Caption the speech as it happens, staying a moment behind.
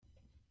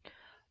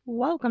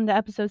Welcome to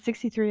episode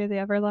 63 of the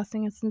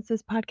Everlasting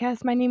Essences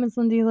podcast. My name is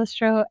Lindy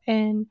Listro,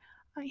 and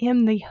I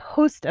am the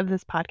host of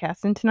this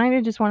podcast. And tonight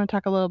I just want to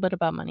talk a little bit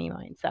about money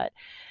mindset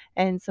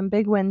and some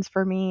big wins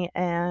for me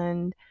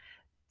and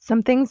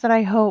some things that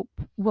I hope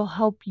will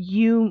help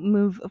you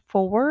move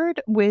forward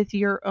with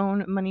your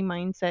own money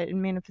mindset and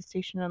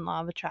manifestation and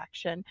law of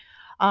attraction.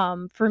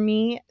 For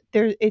me,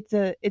 it's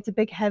a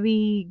big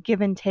heavy give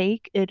and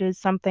take. It is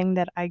something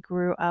that I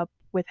grew up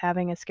with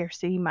having a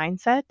scarcity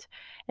mindset,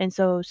 and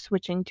so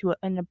switching to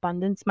an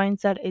abundance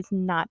mindset is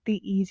not the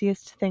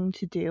easiest thing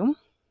to do.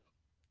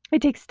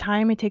 It takes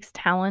time, it takes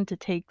talent,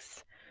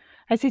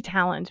 I say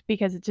talent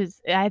because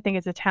I think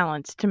it's a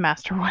talent to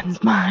master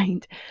one's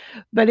mind,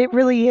 but it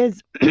really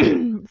is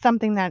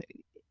something that,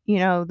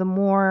 the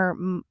more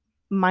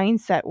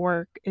mindset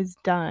work is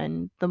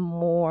done, the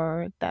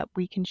more that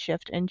we can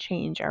shift and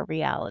change our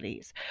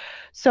realities.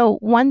 So,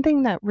 one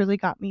thing that really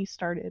got me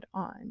started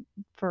on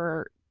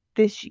for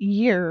this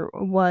year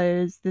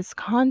was this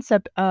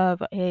concept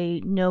of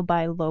a no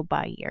buy, low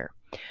buy year.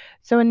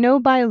 So a no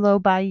buy, low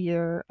buy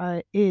year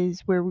is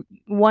where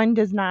one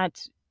does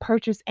not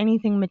purchase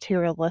anything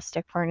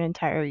materialistic for an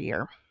entire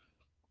year.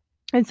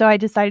 And so I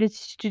decided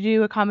to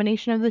do a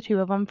combination of the two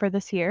of them for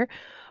this year,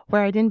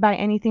 where I didn't buy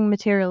anything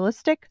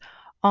materialistic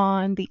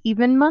on the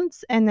even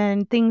months, and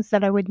then things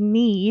that I would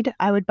need,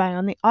 I would buy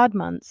on the odd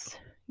months.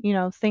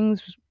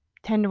 Things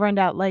tend to run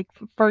out. Like,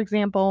 for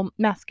example,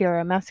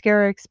 mascara.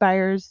 Mascara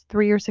expires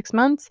 3 or 6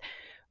 months.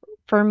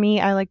 For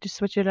me, I like to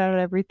switch it out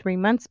every 3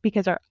 months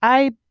because our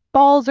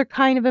eyeballs are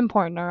kind of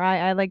important.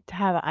 I like to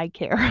have eye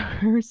care.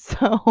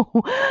 So,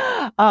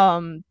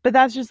 but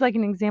that's just like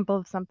an example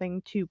of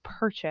something to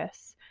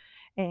purchase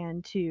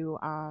and to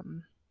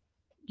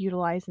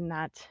utilize in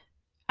that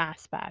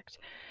aspect.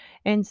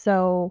 And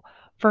so,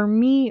 for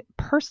me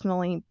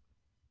personally,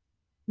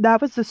 that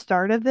was the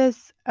start of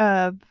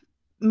of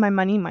my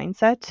money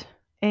mindset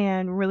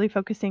and really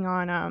focusing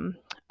on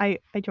I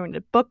joined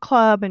a book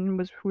club and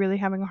was really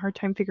having a hard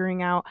time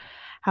figuring out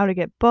how to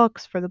get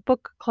books for the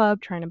book club,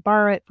 trying to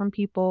borrow it from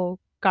people,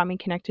 got me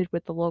connected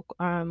with the local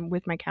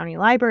with my county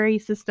library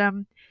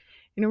system,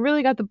 and it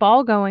really got the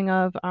ball going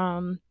of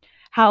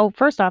how,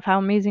 first off, how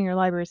amazing your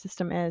library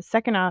system is,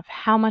 second off,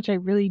 how much I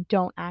really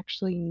don't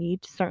actually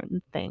need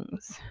certain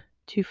things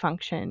to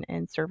function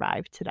and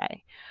survive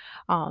today.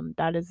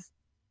 That is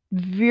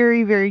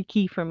very, very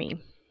key for me.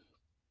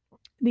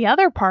 The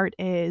other part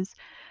is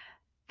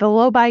the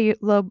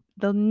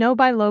no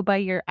buy low buy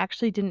year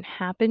actually didn't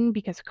happen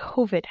because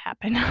COVID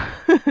happened.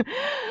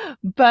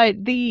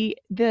 But the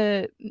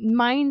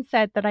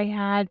mindset that I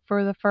had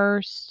for the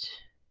first,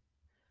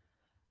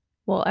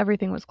 well,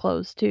 everything was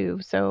closed too.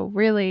 So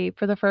really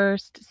for the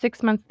first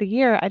 6 months of the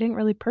year, I didn't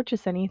really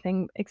purchase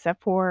anything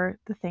except for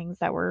the things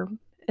that were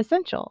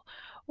essential,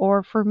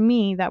 or for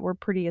me that were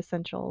pretty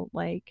essential.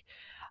 Like,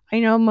 I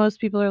know most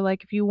people are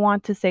like, if you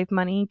want to save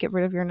money, get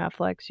rid of your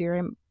Netflix,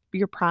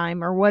 your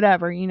Prime, or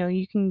whatever.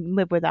 You can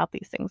live without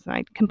these things. And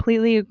I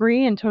completely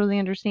agree and totally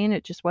understand.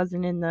 It just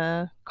wasn't in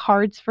the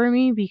cards for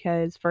me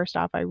because, first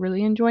off, I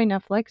really enjoy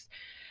Netflix.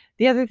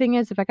 The other thing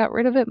is, if I got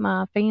rid of it,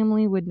 my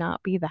family would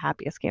not be the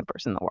happiest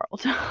campers in the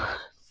world.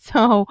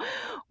 So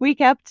we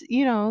kept, the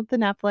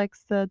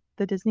Netflix,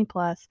 the Disney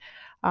Plus,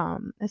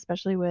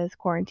 especially with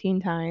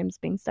quarantine times,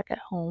 being stuck at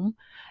home.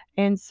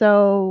 And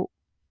so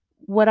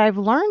what I've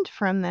learned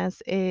from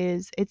this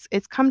is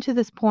it's come to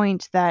this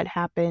point that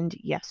happened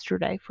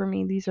yesterday for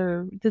me.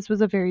 This was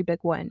a very big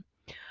one.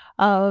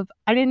 Of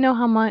I didn't know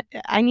how much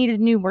I needed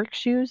new work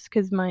shoes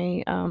because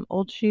my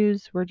old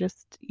shoes were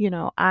just,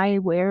 I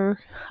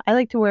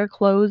like to wear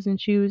clothes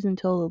and shoes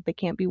until they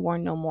can't be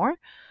worn no more.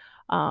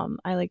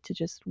 I like to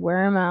just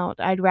wear them out.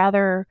 I'd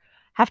rather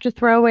have to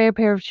throw away a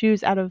pair of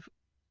shoes out of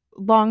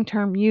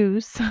long-term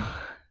use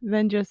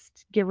than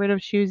just get rid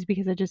of shoes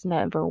because I just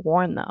never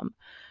worn them.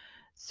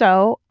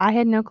 So I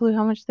had no clue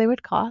how much they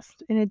would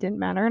cost, and it didn't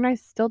matter, and I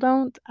still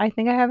don't. I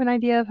think I have an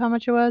idea of how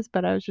much it was,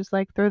 but I was just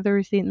like, throw the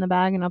receipt in the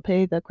bag, and I'll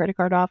pay the credit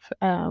card off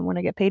when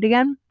I get paid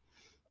again.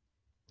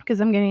 Because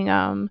I'm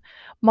getting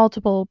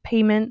multiple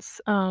payments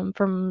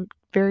from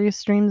various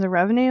streams of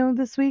revenue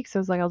this week, so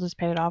it's like I'll just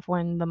pay it off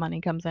when the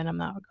money comes in. I'm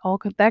not all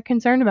that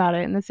concerned about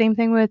it. And the same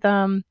thing with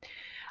I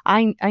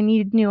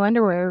need new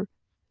underwear.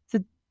 It's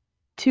a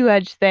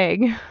two-edged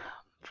thing.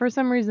 For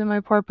some reason, my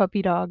poor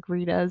puppy dog,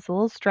 Rita, is a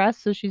little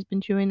stressed, so she's been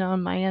chewing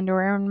on my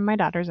underwear and my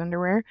daughter's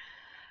underwear.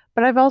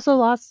 But I've also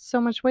lost so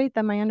much weight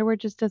that my underwear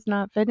just does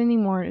not fit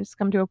anymore. It's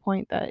come to a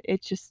point that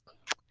it's just,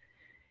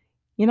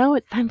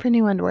 it's time for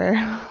new underwear.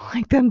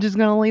 Like, I'm just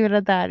gonna leave it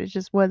at that. It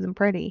just wasn't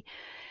pretty.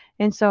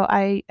 And so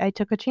I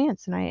took a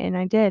chance and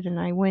I did, and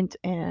I went,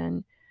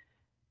 and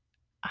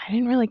I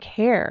didn't really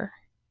care.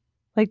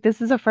 Like,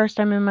 this is the first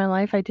time in my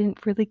life I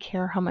didn't really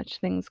care how much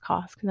things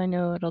cost because I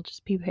know it'll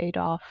just be paid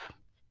off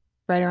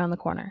right around the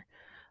corner.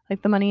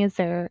 Like, the money is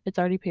there, it's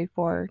already paid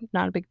for,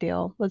 not a big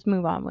deal. Let's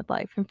move on with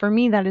life. And for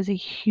me, that is a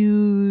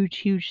huge,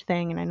 huge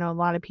thing. And I know a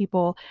lot of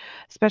people,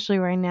 especially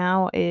right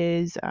now,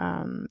 is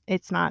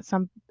it's not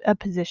a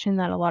position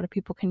that a lot of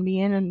people can be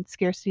in, and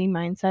scarcity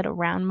mindset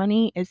around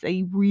money is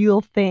a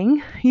real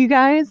thing, you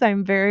guys.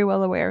 I'm very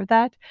well aware of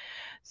that.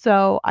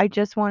 So I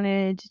just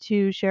wanted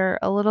to share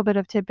a little bit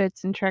of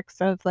tidbits and tricks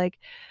of, like,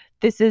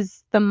 this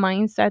is the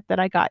mindset that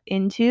I got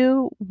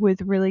into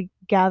with really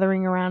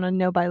gathering around a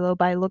no buy low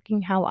buy,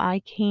 looking how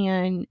I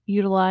can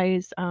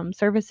utilize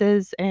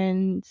services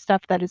and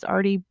stuff that is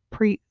already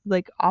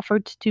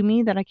offered to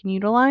me that I can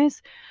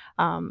utilize.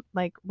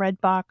 Like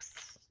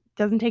Redbox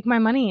doesn't take my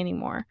money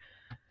anymore.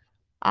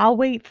 I'll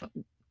wait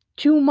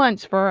 2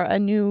 months for a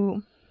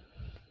new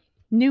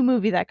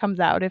movie that comes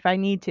out if I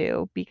need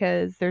to,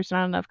 because there's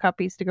not enough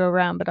copies to go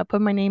around, but I'll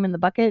put my name in the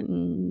bucket,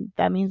 and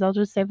that means I'll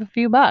just save a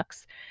few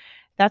bucks.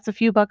 That's a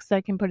few bucks that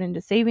I can put into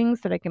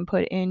savings, that I can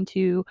put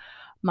into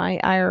my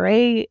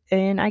IRA,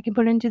 and I can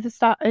put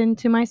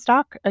into my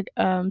stocks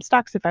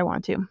if I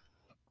want to.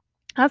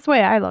 That's the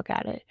way I look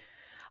at it.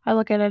 I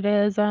look at it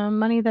as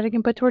money that I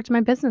can put towards my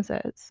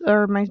businesses,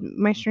 or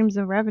my streams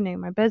of revenue,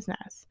 my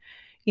business.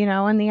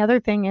 And the other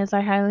thing is,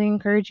 I highly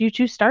encourage you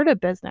to start a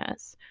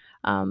business.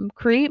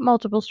 Create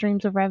multiple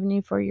streams of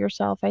revenue for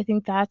yourself. I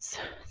think that's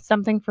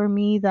something for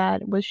me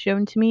that was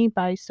shown to me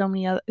by so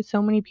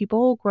many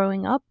people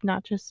growing up,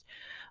 not just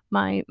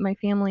my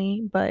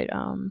family, but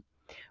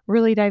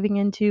really diving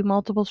into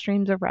multiple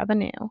streams of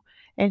revenue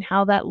and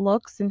how that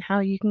looks and how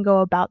you can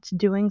go about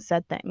doing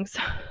said things.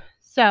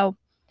 So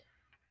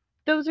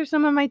those are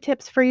some of my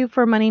tips for you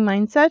for money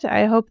mindset.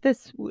 I hope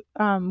this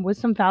was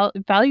some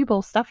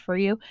valuable stuff for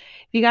you.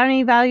 If you got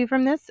any value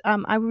from this,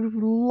 I would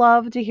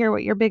love to hear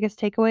what your biggest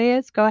takeaway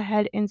is. Go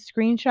ahead and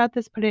screenshot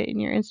this, put it in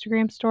your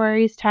Instagram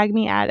stories, tag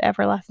me at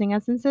Everlasting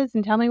Essences,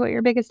 and tell me what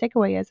your biggest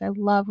takeaway is. I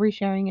love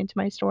resharing into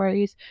my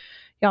stories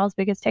y'all's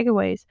biggest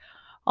takeaways.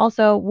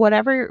 Also,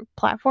 whatever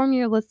platform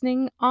you're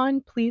listening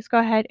on, please go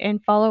ahead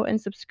and follow and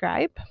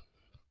subscribe.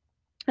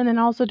 And then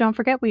also, don't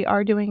forget, we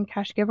are doing a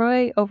cash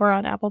giveaway over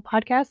on Apple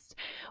Podcasts.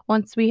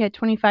 Once we hit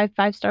 25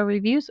 5-star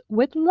reviews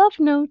with love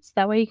notes,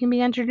 that way you can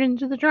be entered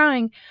into the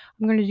drawing.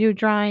 I'm going to do a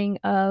drawing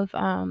of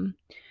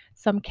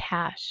some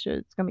cash. So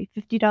it's going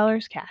to be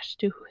 $50 cash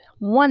to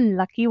one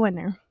lucky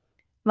winner.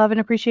 Love and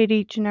appreciate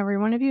each and every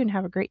one of you, and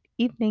have a great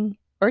evening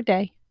or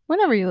day,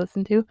 whenever you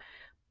listen to.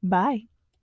 Bye.